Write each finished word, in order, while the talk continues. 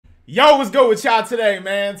Yo, what's good with y'all today,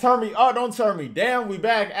 man? Turn me up, don't turn me down. We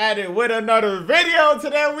back at it with another video.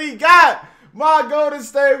 Today we got my Golden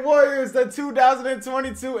State Warriors, the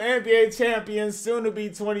 2022 NBA champions, soon to be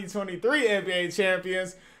 2023 NBA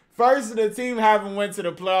champions. First of the team haven't went to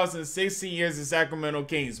the playoffs in 16 years, the Sacramento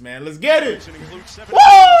Kings, man. Let's get it. Woo!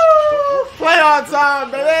 Playoff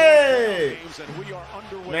time, baby.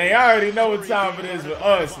 Man, y'all already know what time it is with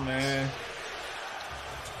us, man.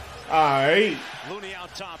 All right. Looney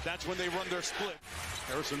out top. That's when they run their split.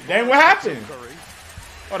 Then what happened?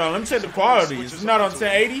 Hold on, let me check the quality. It's not on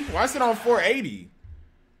 1080. Why is it on 480?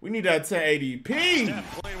 We need that 1080p.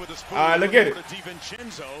 All right, let's get it.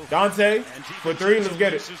 Dante for three. Let's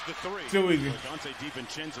get it. Too easy.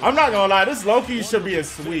 I'm not gonna lie. This low-key should be a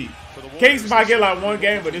sweep. Kings might get like one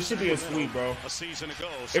game, but this should be a sweep, bro.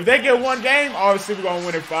 If they get one game, obviously we're gonna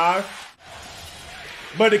win it 5.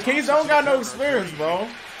 But the Kings don't got no experience, bro.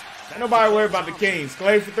 Ain't nobody worried about the Kings.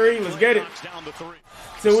 Clay for 3. Let's get it.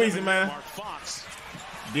 Too easy, man.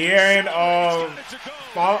 De'Aaron,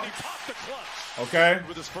 Fox. Okay.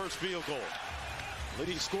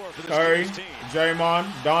 Curry, Draymond,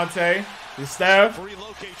 Dante, and Steph. Woo!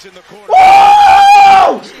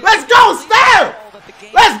 Let's go, Steph!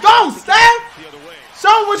 Let's go, Steph!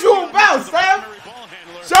 Show them what you about, Steph!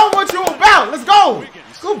 Show them what you about. Let's go.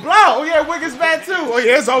 Good block. Oh, yeah, Wiggins bad too. Oh,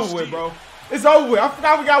 yeah, it's over with, bro. It's over with. I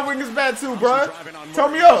forgot we got Wiggins bad too, bro.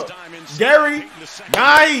 Turn me up. Gary,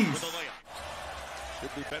 nice.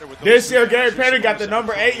 This year, Gary Payton got the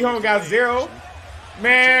number 8. He only got 0.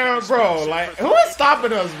 Man, bro, like, who is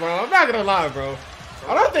stopping us, bro? I'm not gonna lie, bro.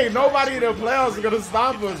 I don't think nobody in the playoffs is gonna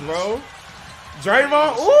stop us, bro.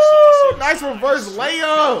 Draymond, ooh, nice reverse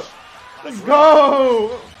layup. Let's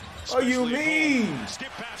go. Oh, you mean?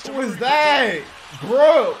 Who is that?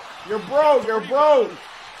 Bro, you're broke. You're broke.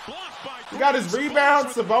 You got his rebound,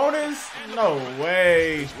 Sabonis? No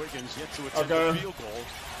way. Okay.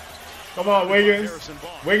 Come on, Wiggins.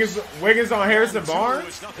 Wiggins on Harrison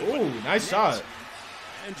Barnes. Ooh, nice shot.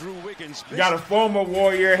 We got a former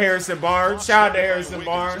Warrior, Harrison Barnes. Shout out to Harrison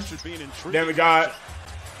Barnes. Then we got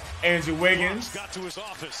Andrew Wiggins.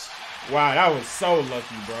 Wow, that was so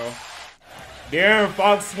lucky, bro. De'Aaron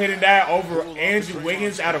Fox hitting that over Andrew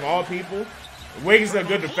Wiggins out of all people. Wiggins is a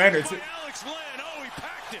good defender, too.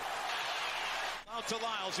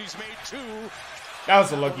 That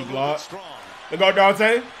was a lucky block. Look go,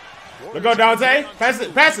 Dante. Look go, Dante. Pass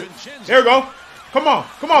it. Pass it. There we go. Come on.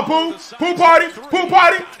 Come on, Pooh. Pooh party. Pooh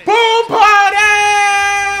party. Pooh party.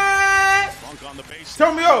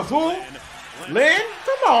 Turn me up, Pooh. Lynn?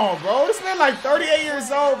 Come on, bro. This man like 38 years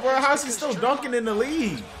old, bro. How's he still dunking in the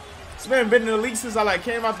league? This man been in the league since I like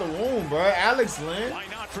came out the womb, bro. Alex Lynn.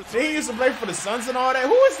 He used to play for the Suns and all that.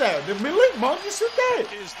 Who is that? Did Malik Monk shoot that?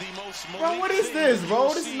 Bro, what is this,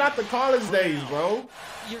 bro? This is not the college days, bro.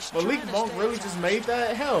 Malik Monk really just made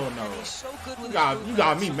that? Hell no. You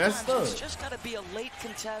got me messed up.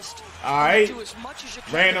 Alright.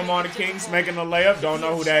 Random on the Kings making a layup. Don't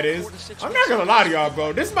know who that is. I'm not gonna lie to y'all,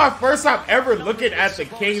 bro. This is my first time ever looking at the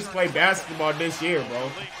Kings play basketball this year, bro.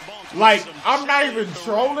 Like, I'm not even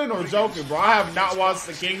trolling or joking, bro. I have not watched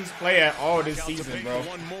the Kings play at all this season, bro.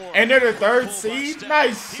 And they're the 3rd seed.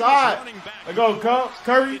 Nice shot. Let's go,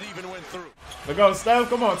 Curry. Let's go, Steph.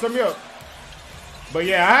 Come on, turn me up. But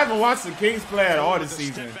yeah, I haven't watched the Kings play at all this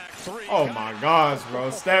season. Oh my gosh, bro.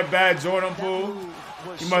 Step back, Jordan Poole.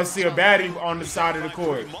 You must see a baddie on the side of the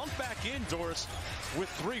court.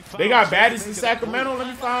 They got baddies in Sacramento? Let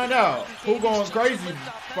me find out. Who going crazy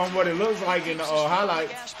from what it looks like in the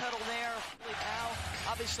highlights.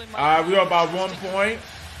 Alright, we're about 1 point.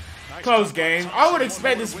 Close game. I would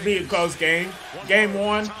expect this to be a close game. Game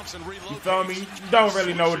 1. You feel me? You don't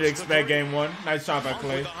really know what to expect game 1. Nice shot by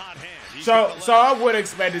Clay. So I would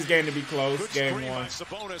expect this game to be close, game 1.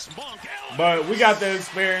 But we got the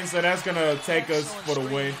experience, so that's going to take us for the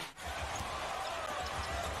win.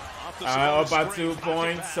 Up by 2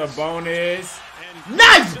 points. Sabonis.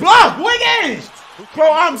 Nice block, Wiggins!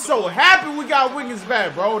 Bro, I'm so happy we got Wiggins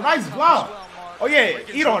back, bro. Nice block. Oh, yeah.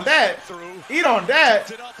 Eat on that. Eat on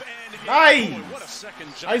that. Nice.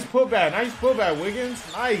 Nice putback. Nice putback, Wiggins.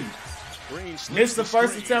 Nice. Missed the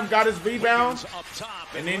first attempt, got his rebound,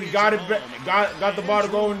 and then he got the ball to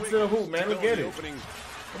go into the hoop, man. Look at it.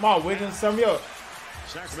 Come on, Wiggins, sum me up.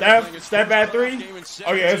 Step back 3.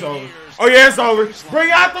 Oh, yeah, it's over. Oh, yeah, it's over.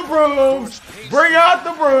 Bring out the brooms. Bring out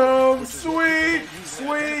the brooms. Sweet,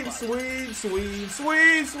 sweet, sweet, sweet,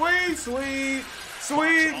 sweet, sweet, sweet.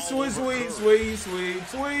 Sweet, sweet, sweet, sweet, sweet,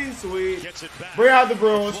 sweet, sweet. Bring out the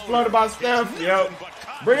brooms. Flooded by Steph. Yep.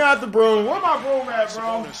 Bring out the broom. Where my broom at,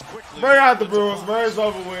 bro? Bring out the brooms, bro. It's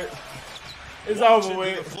over with. It's over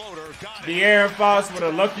with. De'Aaron Fox with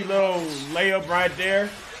a lucky little layup right there.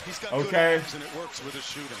 Okay.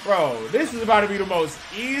 Bro, this is about to be the most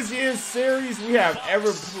easiest series we have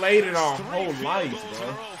ever played in our whole life,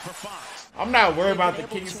 bro. I'm not worried about the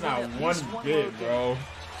Kings not one bit, bro.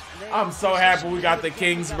 I'm so happy we got the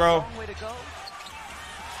Kings, bro.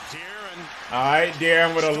 Alright,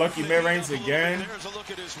 De'Aaron with a lucky mid-range again.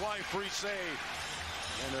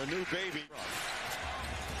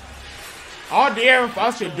 All De'Aaron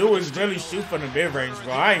Fox can do is really shoot from the mid-range,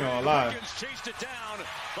 bro. I ain't gonna lie.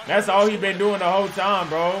 That's all he been doing the whole time,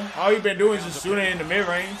 bro. All he been doing is just shooting in the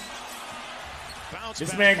mid-range.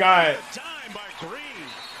 This man got...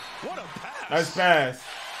 Nice pass.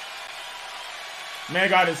 Man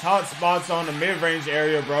got his hot spots on the mid-range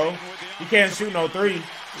area, bro. He can't shoot no three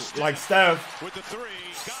like Steph.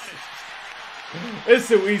 It's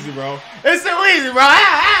too easy, bro. It's too easy, bro.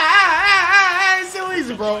 It's too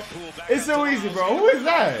easy, bro. It's too easy, bro. Who is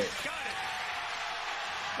that?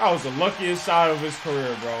 That was the luckiest shot of his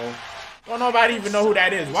career, bro. Don't nobody even know who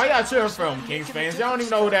that is. Why y'all cheering for him, Kings fans? Y'all don't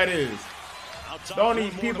even know who that is. The only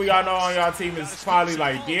people y'all know on y'all team is probably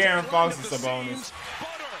like De'Aaron Fox and Sabonis.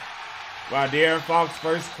 Wow, De'Aaron Fox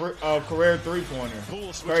first career three-pointer.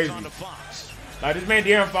 Crazy. Like, this man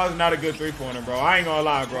De'Aaron Fox is not a good three-pointer, bro. I ain't gonna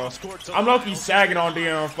lie, bro. I'm low-key sagging on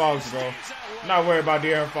De'Aaron Fox, bro. I'm not worried about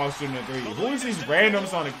De'Aaron Fox shooting a three. Who is these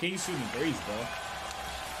randoms on the Kings shooting threes, bro?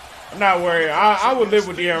 I'm not worried. I would live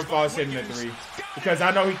with De'Aaron Fox hitting a three because I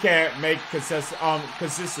know he can't make consistent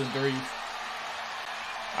threes.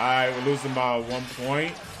 All right, we're losing by 1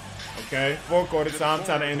 point. Okay, fourth quarter time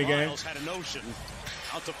to end the game.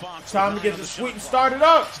 Time to get the sweep started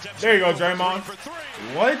up. There you go, Draymond.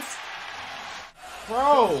 What?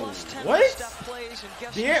 Bro, what?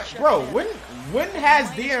 Bro, when has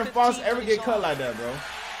De'Aaron Fox ever get cut like that, bro?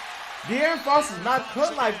 De'Aaron Fox is not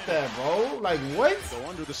cut like that, bro. Like, what?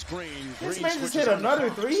 This man just hit another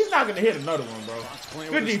three. He's not going to hit another one, bro.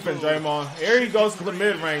 Good defense, Draymond. Here he goes to the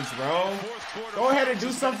mid-range, bro. Go ahead and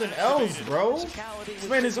do something else, bro. This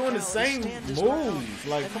man is doing the same moves.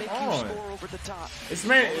 Like, come on. This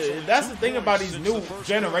man, that's the thing about these new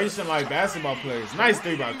generation, like, basketball players. Nice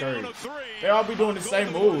three by Curry. They all be doing the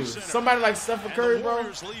same moves. Somebody like Steph Curry,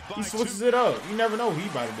 bro, he switches it up. You never know what he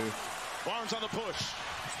about to do. Barnes on the push.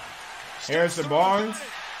 Harrison Barnes.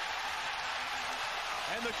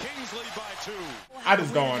 And the Kings lead by 2. I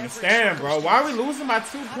just don't understand, bro. Why are we losing by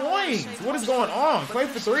 2 points? What is going on? Play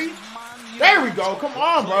for 3? There we go. Come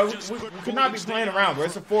on, bro. We cannot be playing around, bro.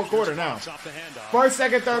 It's a fourth quarter now. First,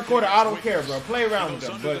 second, third quarter, I don't care, bro. Play around with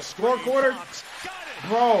them. But fourth quarter,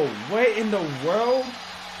 bro, what in the world?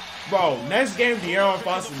 Bro, next game, De'Aaron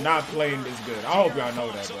Fox is not playing this good. I hope y'all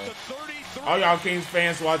know that, bro. All y'all Kings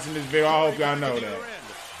fans watching this video, I hope y'all know that.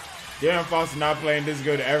 De'Aaron Fox is not playing this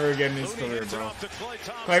good ever again in his career, bro.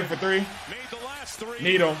 Clay for 3.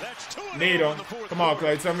 Need him. Need him. Come on,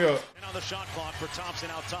 Clay. Turn me up.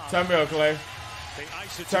 Turn me up, Clay.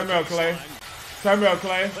 Turn me up, Clay. Turn me up,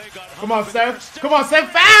 Clay. Come on, Steph. Come on,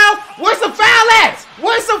 Steph. Foul! Where's the foul at?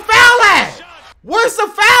 Where's the foul at? Where's the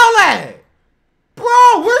foul at?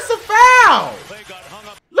 Bro, where's the foul?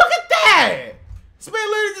 Look at that. This man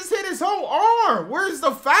literally just hit his whole arm. Where's the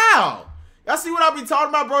foul? Y'all see what I be talking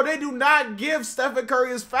about, bro? They do not give Stephen Curry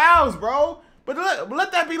his fouls, bro. But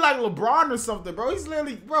let that be like LeBron or something, bro. He's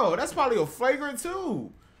literally, bro, that's probably a flagrant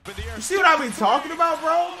too. You see what I be talking about,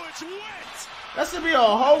 bro? That should be a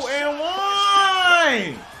whole and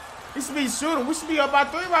 1. He should be shooting. We should be up by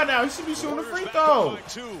 3 right now. He should be shooting a free throw.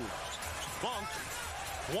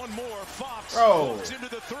 Bro,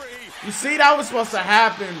 you see that was supposed to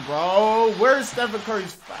happen, bro. Where's Stephen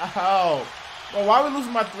Curry's foul? Bro, why are we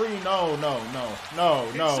losing by 3? No. What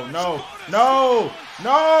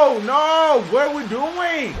are we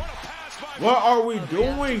doing? What are we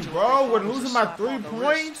doing, bro? We're losing by 3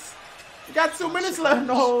 points? We got 2 minutes left.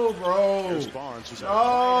 No, bro.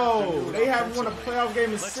 No. They haven't won a playoff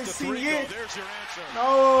game in 16 years.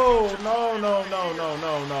 No.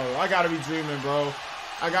 I gotta be dreaming, bro.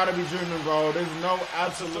 I gotta be dreaming, bro. There's no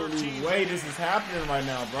absolutely way this is happening right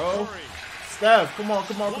now, bro. Steph, come on,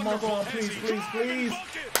 please.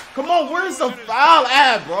 Come on, where's the foul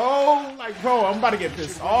at, bro? Like, bro, I'm about to get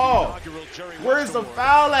pissed off. Where's the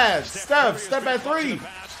foul at? Steph, step at 3.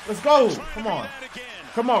 Let's go. Come on.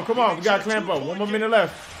 We gotta clamp up. 1 more minute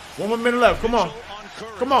left. Come on.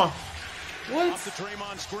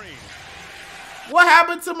 What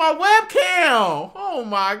happened to my webcam? Oh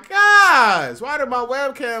my gosh. Why did my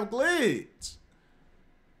webcam glitch?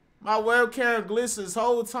 My webcam glitched this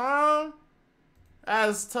whole time?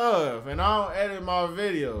 That's tough, and I don't edit my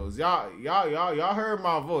videos. Y'all heard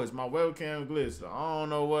my voice. My webcam glitched. I don't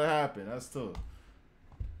know what happened. That's tough.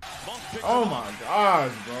 Oh my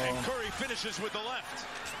gosh, bro. And Curry finishes with the left.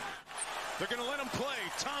 They're gonna let him play.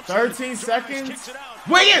 Thompson 13 seconds. kicks it out.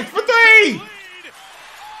 Wiggins for three. Lead.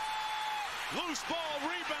 Loose ball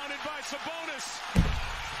rebounded by Sabonis.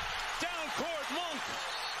 Down court, Monk.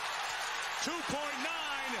 2.9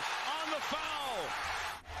 on the foul.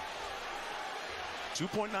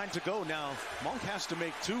 2.9 to go now. Monk has to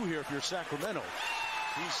make 2 here if you're Sacramento.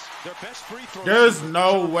 He's their best free throw. There's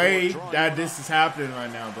no way that this is happening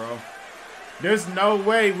right now, bro. There's no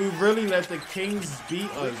way we really let the Kings beat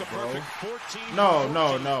us, bro. No.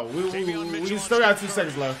 We still got 2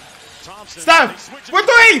 seconds left. Steph, with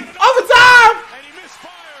 3, over